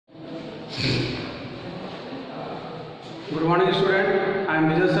Good morning, student. I am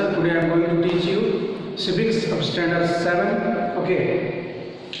Vijay sir. Today I am going to teach you civics of standard 7.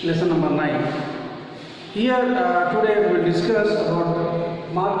 Okay, lesson number 9. Here today we will discuss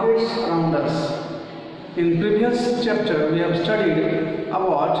about markets around us. In previous chapter we have studied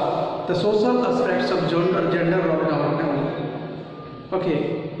about the social aspects of gender role in our family. Okay,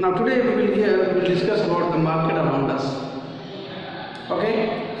 now today we will discuss about the market around us. Okay,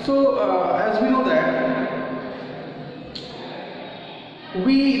 so as we know that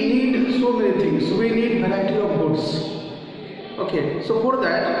we need so many things, we need variety of goods. Okay, so for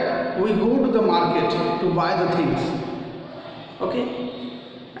that we go to the market to buy the things. Okay,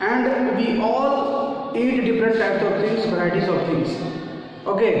 and we all eat different types of things, varieties of things.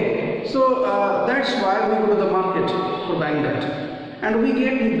 Okay, so that's why we go to the market for buying that, and we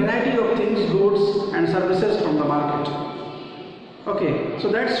get variety of things, goods and services from the market. Okay,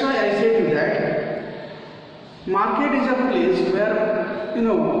 so that's why I said to that market is a place where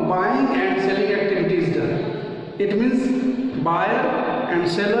buying and selling activity is done. It means buyer and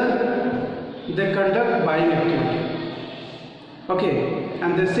seller, they conduct buying activity. Okay,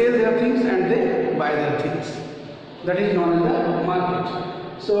 and they sell their things and they buy their things. That is known as the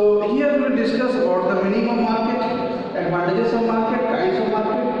market. So here we will discuss about the meaning of market, advantages of market, kinds of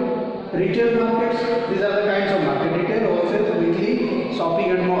market, retail markets. These are the kinds of market: retail, wholesale, weekly,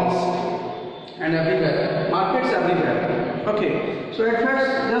 shopping and malls, and everywhere. Markets everywhere. Okay, so at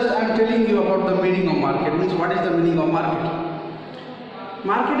first just I am telling you about the meaning of market. Means what is the meaning of market?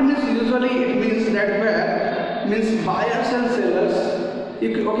 Market means usually it means that where means buyers and sellers,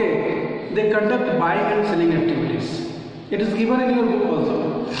 okay, they conduct buying and selling activities. It is given in your book also.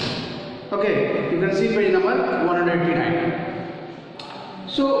 Okay, you can see page number 189.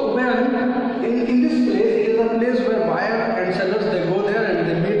 So when in this place, it is a place where buyer and sellers, they go there and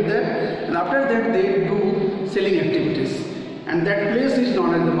they meet there, and after that they do selling activities, and that place is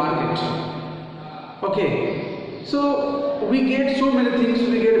known as the market. Okay, so we get so many things,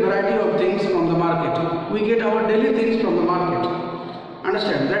 we get variety of things from the market, we get our daily things from the market.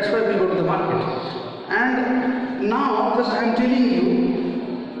 Understand? That's why we go to the market. And now just I am telling you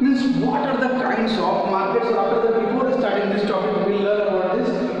means what are the kinds of markets. Before starting this topic we will learn about this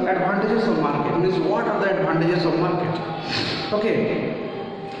advantages of market. Means what are the advantages of market. Okay,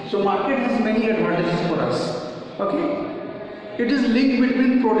 so market has many advantages for us. Okay, it is link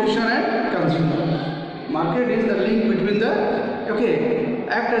between producer and consumer. Market is the link between the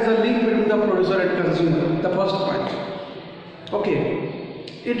act as a link between the producer and consumer. The first point. Okay,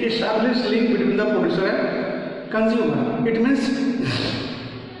 it establishes link between the producer and consumer. It means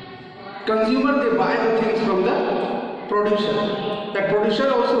consumer, they buy the things from the producer. That producer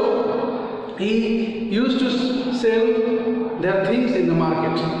also, he used to sell their things in the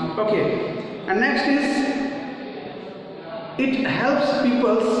market. Okay, and next is it helps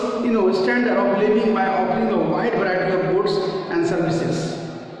people's standard of living by offering a wide variety of goods and services.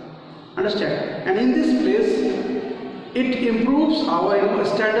 Understand? And in this place it improves our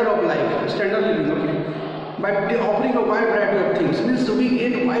standard of life, standard living. Okay, by offering a wide variety of things. Means we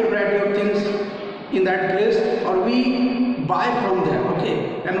get wide variety of things in that place, or we buy from there.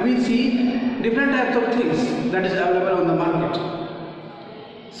 Okay, and we see different types of things that is available on the market.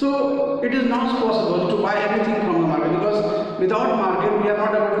 So it is not possible to buy anything from the market, because without market we are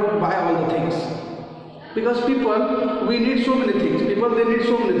not able to buy all the things. Because people, we need so many things. People, they need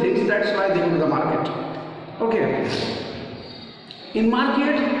so many things. That's why they go to the market. Okay. In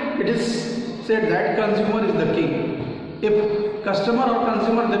market, it is said that consumer is the king. If customer or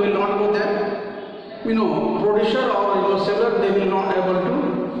consumer, they will not go there. Producer or seller, they will not able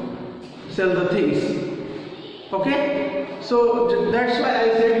to sell the things. Okay, so that's why I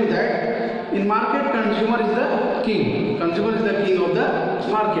said you that in market consumer is the king. Consumer is the king of the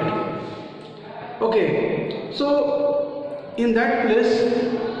market. Okay, so in that place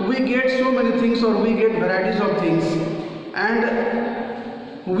we get so many things, or we get varieties of things, and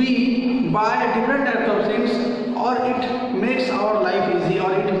we buy different types of things, or it makes our life easy,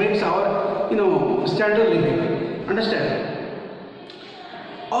 or it makes our standard living. Understand?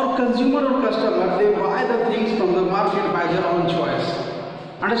 Or consumer or customer, they buy the things from the market by their own choice.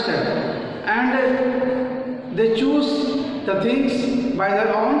 Understand? And they choose the things by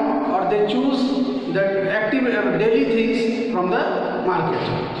their own, or they choose the active daily things from the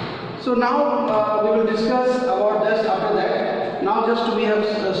market. So now we will discuss about just after that. Now just we have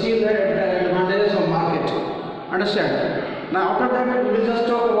seen the advantages of market. Understand? Now after that we will just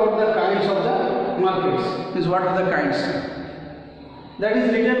talk about the kinds of the markets. Means what are the kinds? That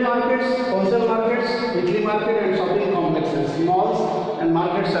is retail markets, wholesale markets, weekly market and shopping complex. complexes, malls and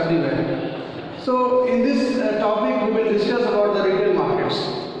markets everywhere. So in this topic we will discuss about the retail markets.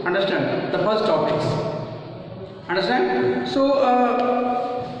 Understand? The first topics. Understand? So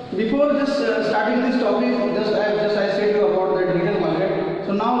before just starting this topic, I said you about the retail market.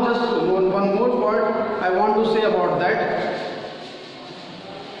 So now just one more point I want to say about that.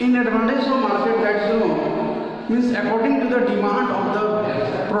 In advantage of market, that means according to the demand of the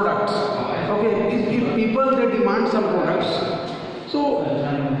products. Okay, if people they demand some products, so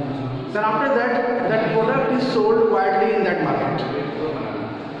then after that product is sold widely in that market,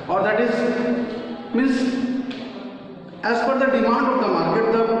 or that is means as per the demand of the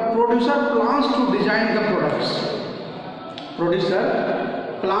market, the producer plans to design the products.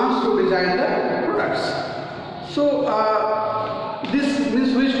 Producer plans to design the products. So this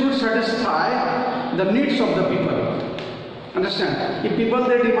means we should satisfy the needs of the people. Understand? If people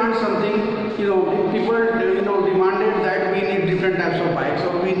they demand something, if people demanded that we need different types of bikes,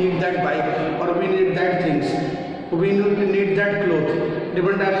 or we need that bike, or we need that things, we need that cloth,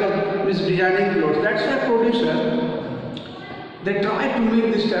 different types of designing clothes. That's why producer they try to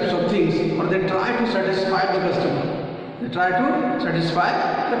make these types of things, or they try to satisfy the customer. They try to satisfy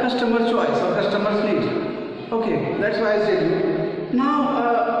the customer's choice or customer's need. Okay, that's why I said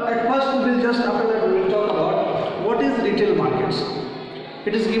now at first we will just after that we will talk about what is retail markets.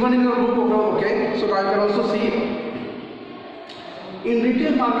 It is given in your book, okay? So I can also see in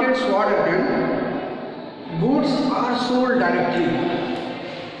retail markets what happens. Goods are sold directly.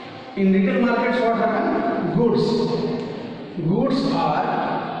 In retail markets what happens? Goods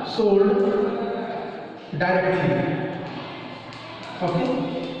are sold directly. Okay?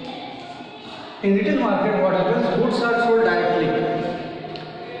 In retail market what happens? Goods are sold directly.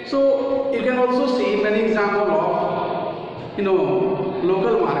 So you can also see many examples of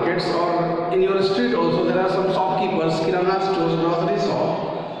local markets, or in your street also there are some shopkeepers, kirana stores, grocery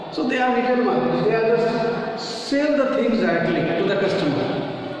shop. So they are retail markets. They are just sell the things directly to the customer.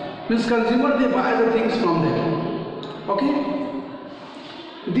 Means consumer they buy the things from them. Okay?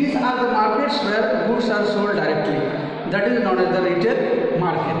 These are the markets where goods are sold directly. That is known as the retail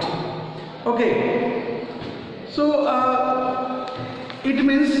market. Okay. So it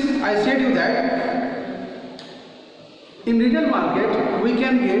means I said you that in retail market we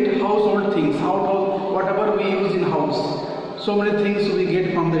can get household things, whatever we use in house. So many things we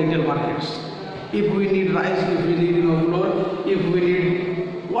get from the retail markets. If we need rice, if we need flour, if we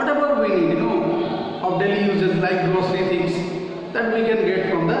need whatever we need, of daily uses like grocery things, that we can get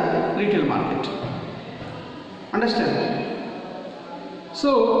from the retail market. Understand?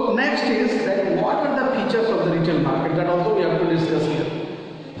 So next is that what are the features of the retail market, that also we have to discuss here.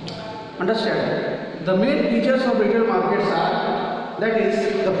 Understand? The main features of retail markets are, that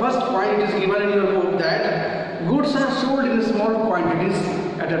is the first point it is given in your book, that goods are sold in small quantities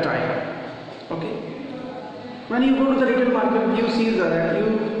at a time. Okay? When you go to the retail market, you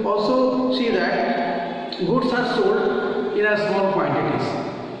also see that goods are sold in a small quantities.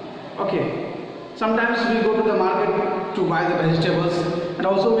 Okay. Sometimes we go to the market to buy the vegetables, and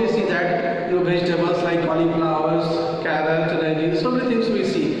also we see that vegetables like cauliflowers, carrots, radishes, so many things we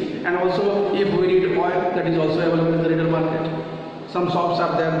see. And also if we need oil, that is also available in the retail market. Some shops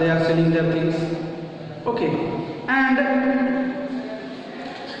are there, they are selling their things. Okay. And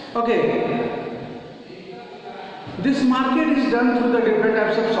this market is done through the different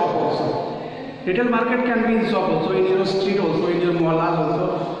types of shop also. Retail market can be in shop also, in your street also, in your malls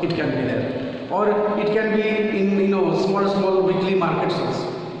also, it can be there. Or it can be in small weekly markets also.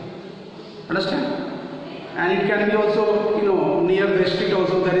 Understand? And it can be also near the street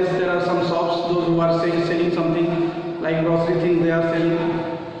also there are some shops, those who are selling something like grocery things they are selling,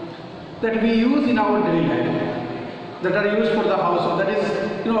 that we use in our daily life, that are used for the household. That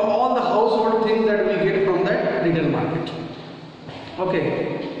is all the household things that we get from that retail market.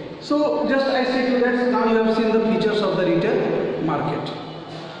 Okay. So just I said you that now you have seen the features of the retail market.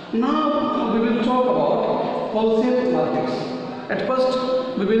 Now we will talk about wholesale markets. At first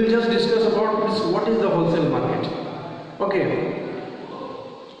we will just discuss about what is the wholesale market. Okay.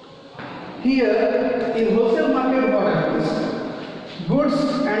 Here in wholesale market what happens?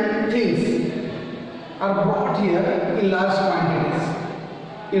 Goods and things are bought here in large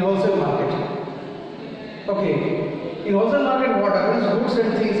quantities in wholesale market. Okay. In wholesale market what happens? Goods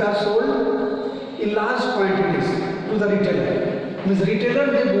and things are sold in large quantities to the retailer. Means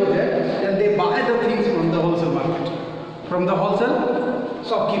retailer they go there and they buy the things from the wholesale market, from the wholesale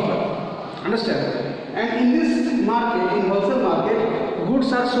shopkeeper. Understand? And in this market, in wholesale market,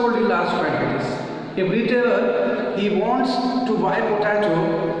 goods are sold in large quantities. A retailer he wants to buy potato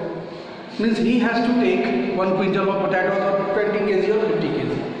means he has to take 1 quintal of potatoes or 20 kg or 50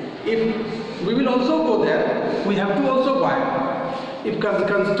 kg. If we will also go there, we have to also buy. If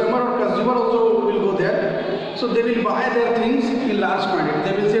customer or consumer also will go there, so they will buy their things in large quantity.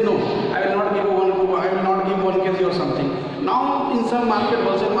 They will say no, I will not give 1 kg or something. Now in some market,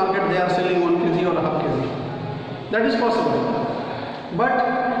 wholesale market, they are selling 1 kg or half kg. That is possible.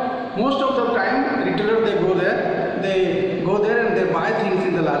 But most of the time, retailer they go there and they buy things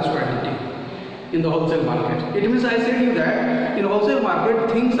in the large quantity in the wholesale market. It means I said you that in wholesale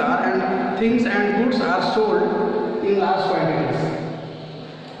market things and goods are sold in large quantities.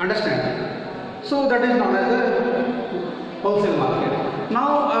 Understand? So that is known as the wholesale market.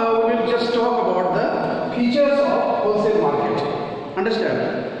 Now we will just talk about the features of wholesale market.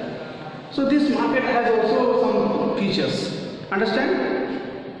 Understand? So this market has also some features. Understand?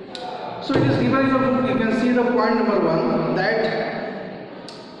 So it is given in your book. You can see the point number 1 that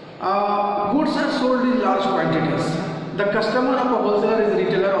goods are sold in large quantities. The customer of a wholesaler is a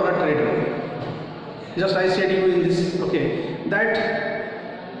retailer or a trader. Just I said you in this, okay, that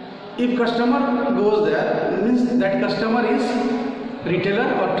if customer goes there, means that customer is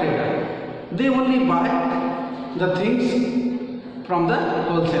retailer or trader. They only buy the things from the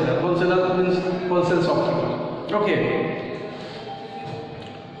wholesaler. Wholesaler means wholesale shopkeeper. Okay.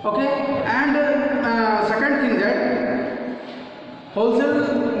 Okay. And second thing that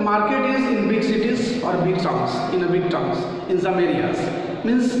wholesale market is in big cities or big towns, in some areas.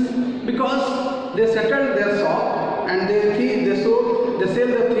 Means because they settle their shop and they sell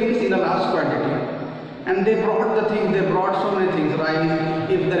the things in a large quantity, and they brought so many things, rice,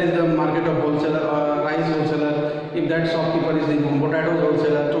 if there is the market of wholesaler or rice wholesaler, if that shopkeeper is the potatoes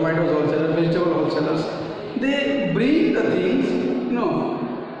wholesaler, tomatoes wholesaler, vegetable wholesalers, they bring the things,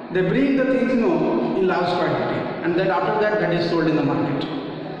 in large quantity, and then after that is sold in the market,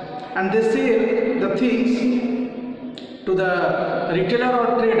 and they sell the things to the retailer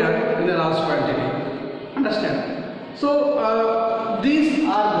or trader in a large quantity. Understand? So these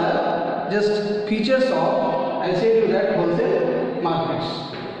are the just features of, I said you that, wholesale markets.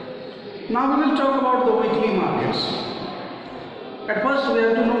 Now we will talk about the weekly markets. At first we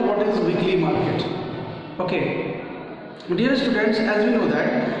have to know what is weekly market. Okay. Dear students, as we know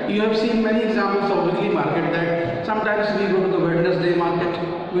that you have seen many examples of weekly market, that sometimes we go to the Wednesday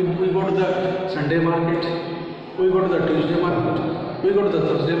market, we go to the Sunday market, we go to the Tuesday market, we go to the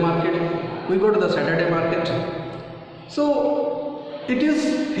Thursday market, we go to the Saturday market. So it is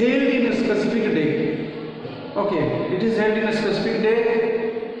held in a specific day. Okay, it is held in a specific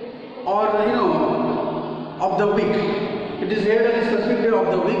day or of the week. It is held on a specific day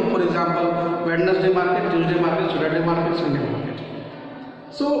of the week. For example, Wednesday market, Tuesday market, Saturday market, Sunday market.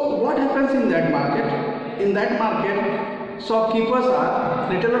 So what happens in that market? In that market, shopkeepers are,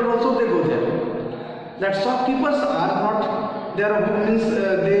 retailers also they go there. That shopkeepers are not,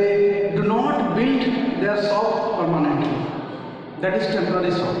 they do not build their shop permanently. That is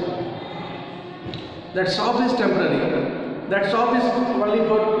temporary shop. That shop is temporary. That shop is only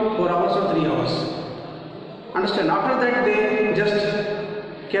for 4 hours or 3 hours. Understand? After that they just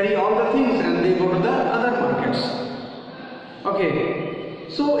carry all the things and they go to the other markets. Okay.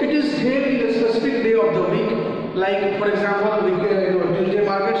 So it is held in a specific day of the week, like for example, Tuesday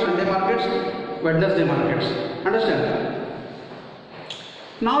market, Sunday markets, Wednesday markets. Understand?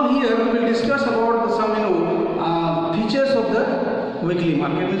 Now here we will discuss about some features of the weekly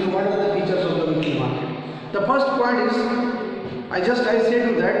market. Means what are the features of the weekly market? The first point is, I said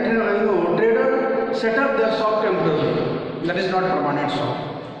to that trader set up their shop temporarily. That is not permanent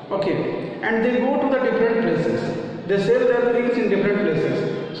shop. Okay, and they go to the different places. They sell their things in different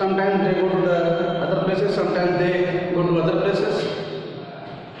places. Sometimes they go to the other places. Sometimes they go to other places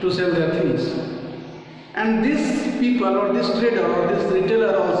to sell their things. And these people or this trader or this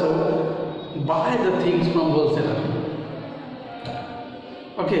retailer also buy the things from wholesaler.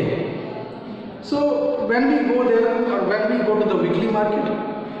 Okay. So when we go there or when we go to the weekly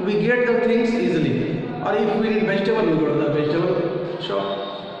market, we get the things easily. Or if we need vegetable, we go to the vegetable shop,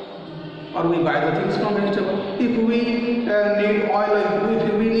 or we buy the things from vegetable. If we need oil,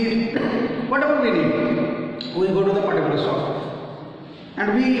 if we need whatever we need, we go to the particular shop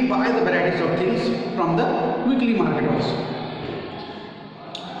and we buy the varieties of things from the weekly market also.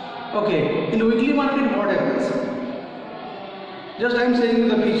 Okay, in the weekly market what happens? Just I am saying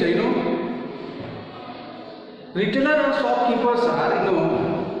the picture, retailer or shopkeepers are,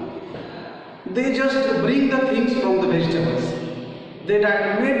 they just bring the things from the vegetables.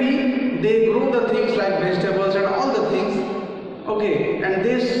 Maybe they grow the things like vegetables and all the things, okay, and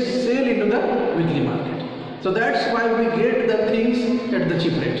they sell into the weekly market. So that's why we get the things at the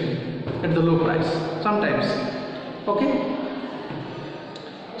cheap rate. at the low price sometimes. Okay.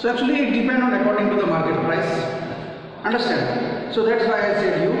 So actually it depends on according to the market price. Understand? So that's why I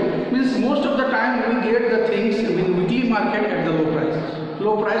said you, means most of the time we get the things in weekly market at the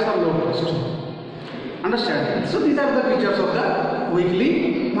low price or low cost. Understand? So these are the features of the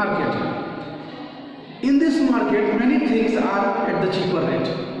weekly market. In this market, many things are at the cheaper rate.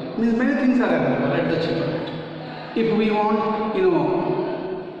 Means many things are available at the cheaper rate. If we want,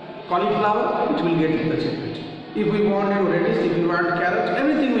 cauliflower, it will get at the cheaper rate. If we want, radish, if we want carrot,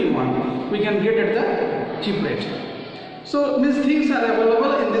 everything we want, we can get at the cheap rate. So means things are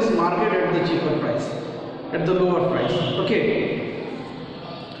available in this market at the cheaper price, at the lower price. Okay.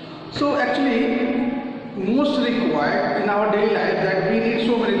 So actually, most required in our daily life that we need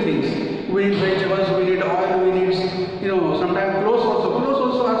so many things. We need vegetables, we need oil, we need, sometimes clothes also. Clothes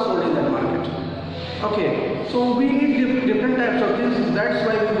also are sold in that market. Okay, so we need different types of things. That's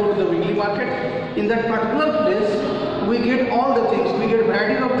why we go to the weekly market. In that particular place, we get all the things. We get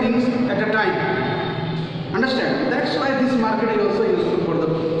variety of things at a time. Understand? That's why this market is also useful for the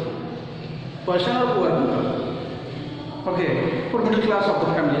person or poor people. Okay, for middle class of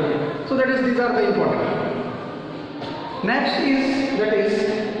the family. Okay. So these are the important. Next is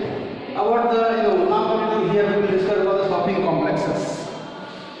about the now here we will discuss about the shopping complexes.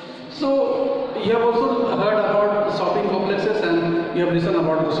 So you have also heard about the shopping complexes and you have listened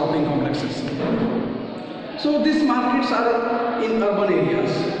about the shopping complexes. So these markets are in urban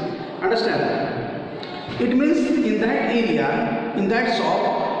areas. Understand? It means in that area, in that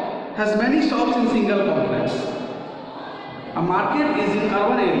shop, has many shops in single complex. A market is in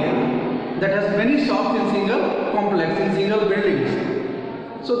urban area that has many shops in single complex, in single buildings.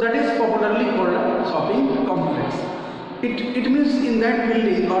 So that is popularly called a shopping complex. It means in that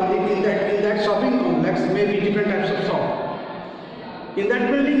building or in that shopping complex may be different types of shop. In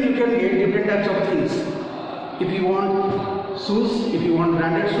that building you can get different types of things. If you want shoes, if you want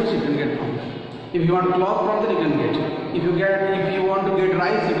branded shoes, you can get from there. If you want cloth from there, you can get. If you want to get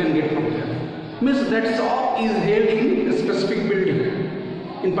rice, you can get from there. Means that shop is held in a specific building,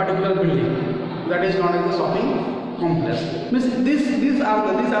 in particular building. That is known as the shopping complex. Means these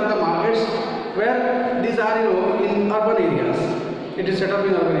are the markets where these are in urban areas. It is set up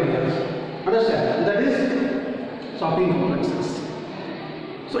in urban areas. Understand? That is shopping complexes.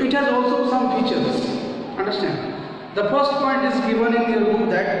 So it has also some features. Understand? The first point is given in your book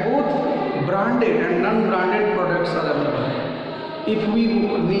that both branded and non-branded products are available. If we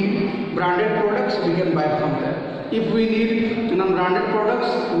need branded products, we can buy from there. If we need non-branded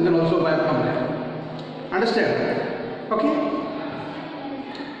products, we can also buy from there. Understand? Okay.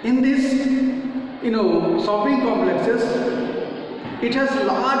 In this, shopping complexes, it has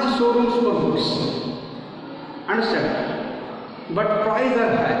large showrooms for goods. Understand? But prices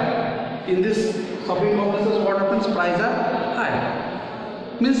are high. In this shopping complexes, what happens? Prices are high.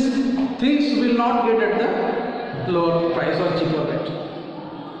 Means things will not get at the lower price or cheaper rate.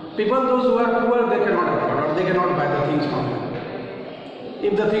 People, those who are poor, they cannot afford or they cannot buy the things from them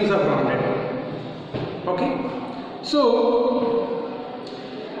if the things are branded. Okay. So,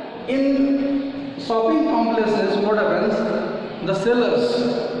 in shopping complexes, what happens? The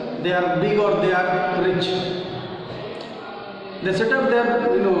sellers, they are big or they are rich. They set up their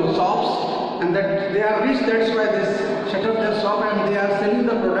shops, and that they are rich. That's why they set up their shop and they are selling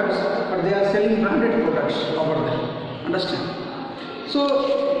the products, or they are selling branded products over there. Understand? So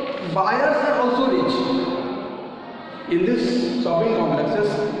buyers are also rich. In this shopping complexes,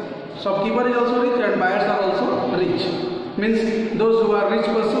 shopkeeper is also rich and buyers are also rich. Means those who are rich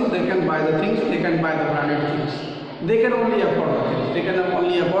person, they can buy the things, they can buy the branded things. They can only afford the things. They can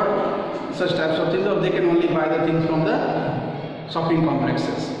only afford such types of things, or they can only buy the things from the shopping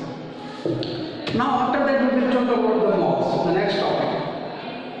complexes. Now after that we will talk about the malls, the next topic.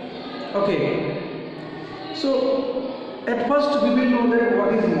 Okay. So at first we will know that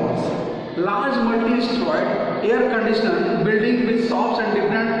what is malls. Large multi-storied air-conditioned building with shops and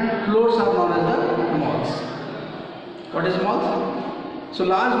different floors are known as the malls. What is malls? So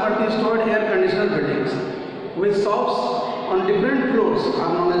large multi-storied air-conditioned buildings with shops on different floors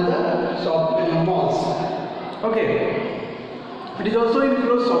are known as the malls. Okay. It is also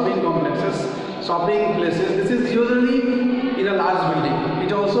includes shopping complexes, shopping places. This is usually in a large building.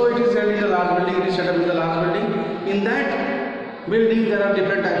 It is held in a large building. It is set up in the large building. In that building, there are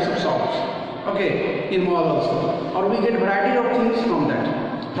different types of shops. Okay, in mall also, or we get variety of things from there.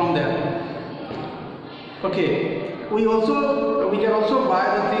 Okay, we can also buy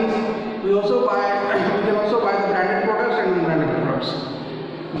the things. We can also buy the branded products and unbranded products.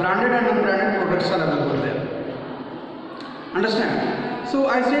 Branded and unbranded products are available there. Understand? So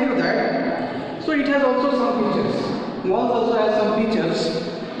I said to that So it has also some features. Malls also has some features,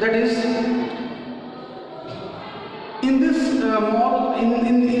 that is, in this mall,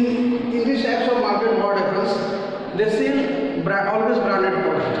 in these types of market, what happens, they sell always branded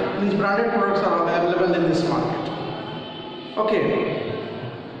products. These branded products are available in this market. Okay,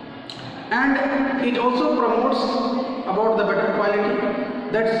 and it also promotes about the better quality.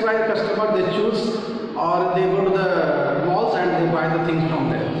 That's why customer they choose, or they go to the malls and they buy the things from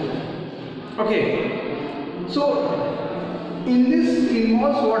there. Okay, so in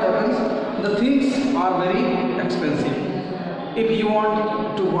malls what happens, the things are very expensive. If you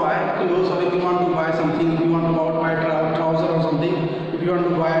want to buy clothes, or if you want to buy something, if you want to buy trouser or something, if you want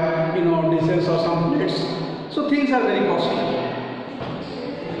to buy dishes or some plates, so things are very costly.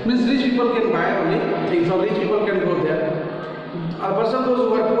 Means rich people can buy only things, or rich people can go there. A person, those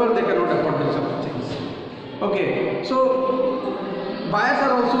who are poor, they cannot afford these sort of things. Okay, so buyers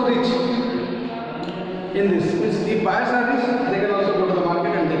are also rich in this. Means if buyers are rich, they can also go to the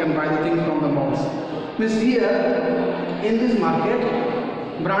market and they can buy the things from the malls. Means here in this market,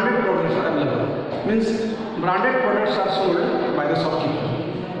 branded products are available. Means branded products are sold by the shopkeeper.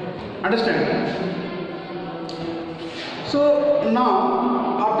 Understand? So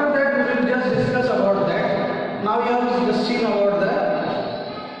now after that we will just discuss about that. Now we have just seen about the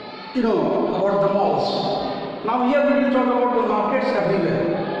about the malls. Now here we will talk about the markets everywhere.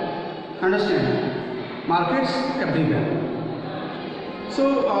 Understand? Markets everywhere. So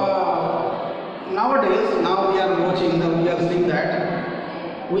nowadays, now we are seeing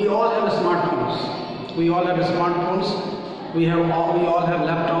that we all have smartphones. We all have smartphones. We all have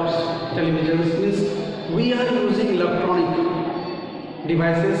laptops, televisions. Means we are using electronic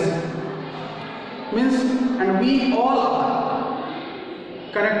devices. Means, and we all are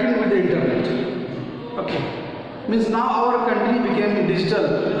connecting with the internet. Okay. Means now our country became digital.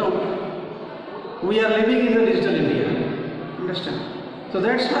 We are living in the digital India. Understand? So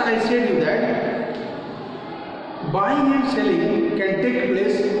that's why I said you that buying and selling can take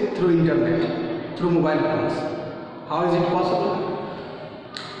place through internet, through mobile phones. How is it possible?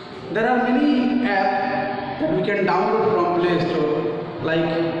 There are many apps that we can download from Play Store, like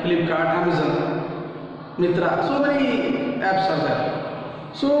Flipkart, Amazon, Mitra. So many apps are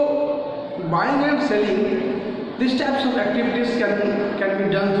there. So buying and selling, these types of activities can be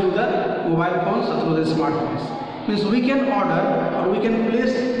done through the mobile phones or through the smartphones. Means we can order, or we can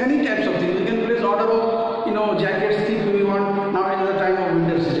place any types of things. We can place order of jackets if we want. Now it is the time of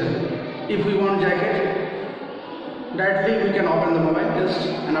winter season. If we want jacket, directly we can open the mobile just,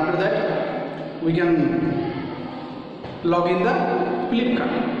 and after that we can log in the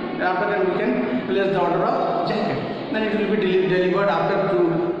Flipkart. And after that we can place the order of jacket. Then it will be delivered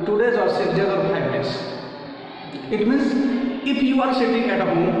after 2 days or 6 days or 5 days. It means if you are sitting at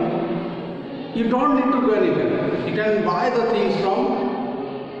home, you don't need to go anywhere. You can buy the things from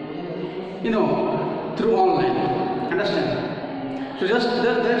through online. Understand? So that's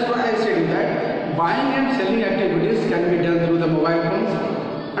why I said that buying and selling activities can be done through the mobile phones.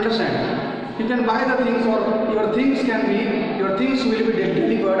 Understand? You can buy the things, or your things will be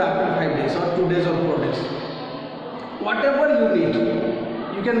delivered after 5 days or 2 days or 4 days. Whatever you need,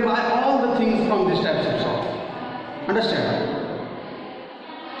 you can buy all the things from this types of shop. Understand?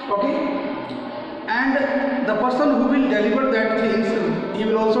 Okay? And the person who will deliver that things, he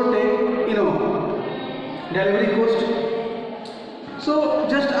will also take delivery cost. So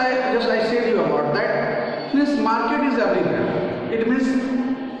just I said you about that. This market is everywhere. It means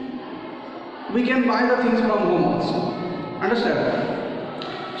we can buy the things from home also.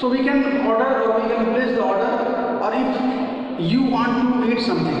 Understand? So we can order, or we can place the order, or if you want to eat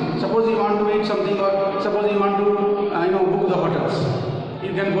something, suppose you want to eat something, or suppose you want to book the hotels,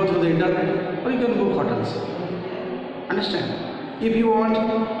 you can go through the internet, or you can book hotels. Understand? If you want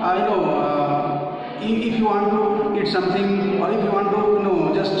if you want to eat something, or if you want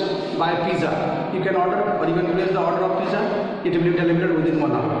to just buy pizza, you can order, or you can place the order of pizza. It will be delivered within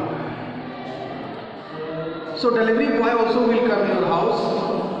 1 hour. So delivery boy also will come to your house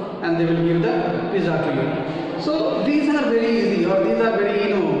and they will give the pizza to you. So these are very easy, or these are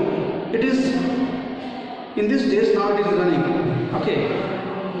very it is in these days now it is running. Okay.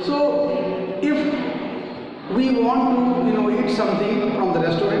 So if we want to eat something from the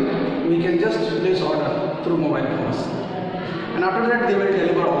restaurant, we can just place order through mobile phones, and after that they will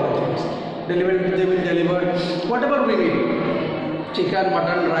deliver all the things. They will deliver whatever we need, chicken,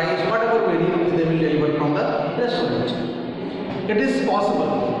 mutton, rice, whatever we need, they will deliver from the restaurant. It is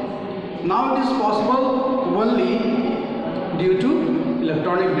possible. Now it is possible only due to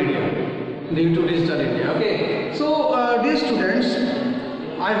electronic media, due to digital India. Okay. So dear students,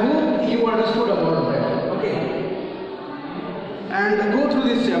 I hope you understood about that. Okay. And go through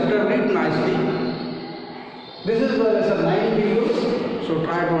this chapter, read nicely. This is the lesson 9 videos, so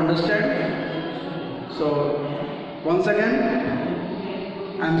try to understand. So once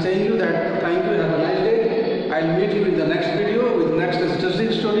again, I am saying you that thank you, have a nice day. I'll meet you in the next video with next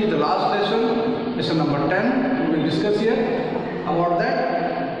statistic story, the last lesson number 10. We will discuss here about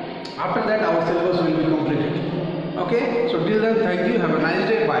that. After that, our syllabus will be completed. Okay, so till then, thank you, have a nice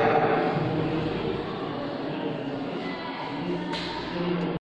day, bye.